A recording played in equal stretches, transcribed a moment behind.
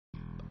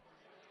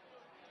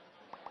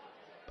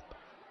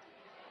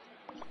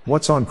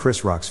What's on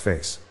Chris Rock's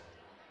face?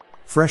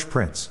 Fresh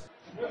Prince.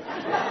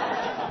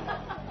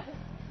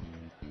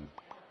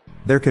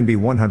 There can be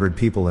 100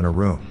 people in a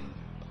room.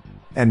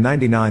 And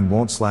 99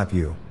 won't slap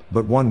you,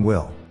 but one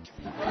will.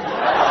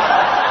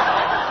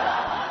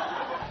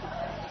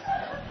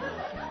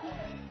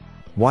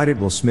 Why did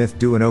Will Smith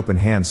do an open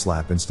hand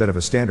slap instead of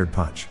a standard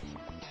punch?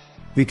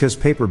 Because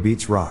paper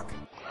beats rock.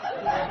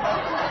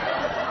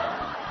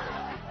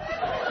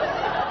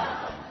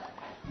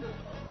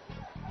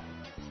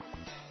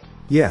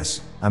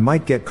 Yes, I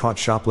might get caught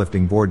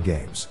shoplifting board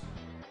games.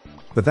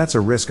 But that's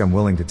a risk I'm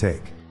willing to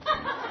take.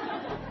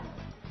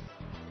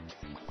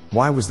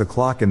 Why was the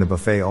clock in the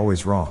buffet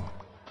always wrong?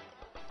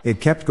 It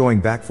kept going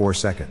back 4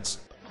 seconds.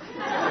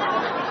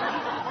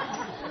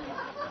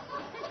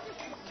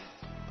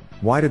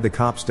 Why did the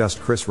cops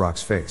dust Chris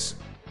Rock's face?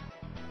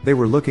 They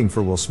were looking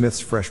for Will Smith's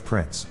Fresh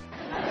Prince.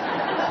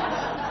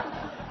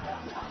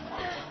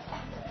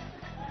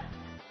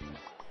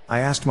 I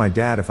asked my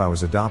dad if I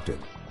was adopted.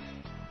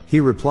 He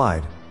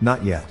replied,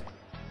 "Not yet.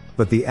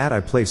 But the ad I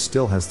placed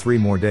still has 3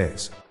 more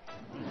days."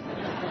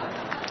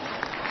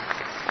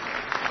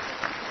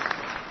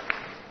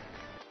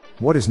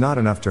 What is not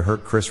enough to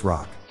hurt Chris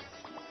Rock?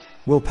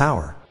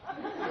 Willpower.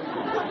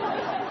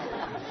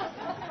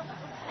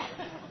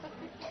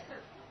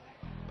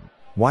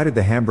 Why did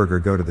the hamburger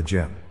go to the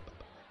gym?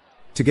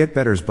 To get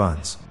Better's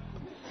buns.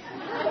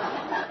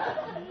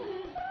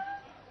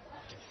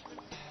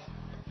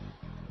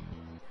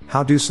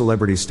 How do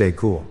celebrities stay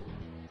cool?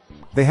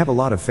 They have a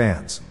lot of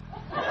fans.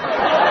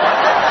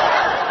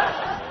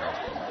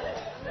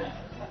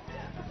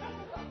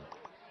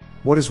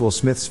 What is Will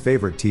Smith's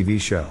favorite TV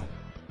show?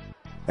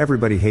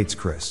 Everybody Hates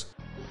Chris.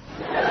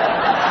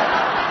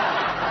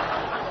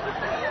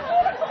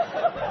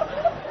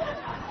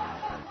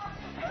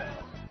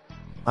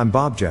 I'm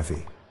Bob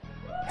Jeffy.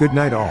 Good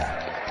night all.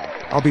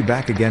 I'll be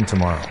back again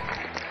tomorrow.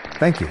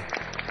 Thank you.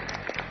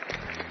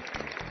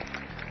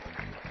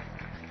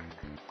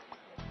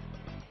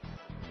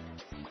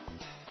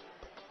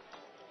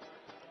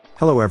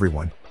 Hello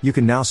everyone, you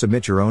can now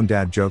submit your own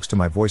dad jokes to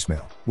my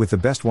voicemail, with the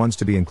best ones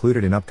to be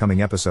included in upcoming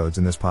episodes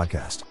in this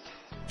podcast.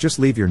 Just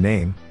leave your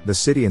name, the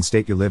city and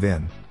state you live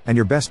in, and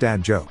your best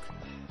dad joke.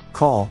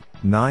 Call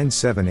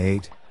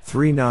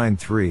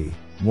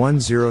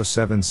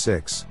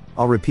 978-393-1076.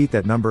 I'll repeat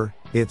that number,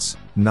 it's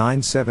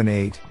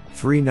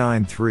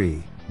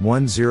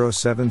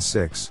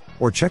 978-393-1076,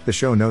 or check the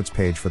show notes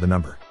page for the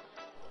number.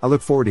 I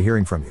look forward to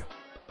hearing from you.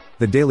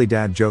 The Daily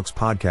Dad Jokes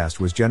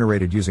podcast was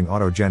generated using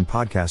AutoGen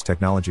podcast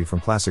technology from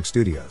Classic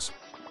Studios.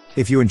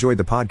 If you enjoyed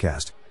the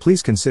podcast,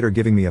 please consider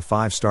giving me a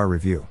 5-star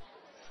review.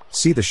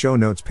 See the show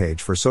notes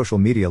page for social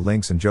media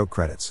links and joke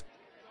credits.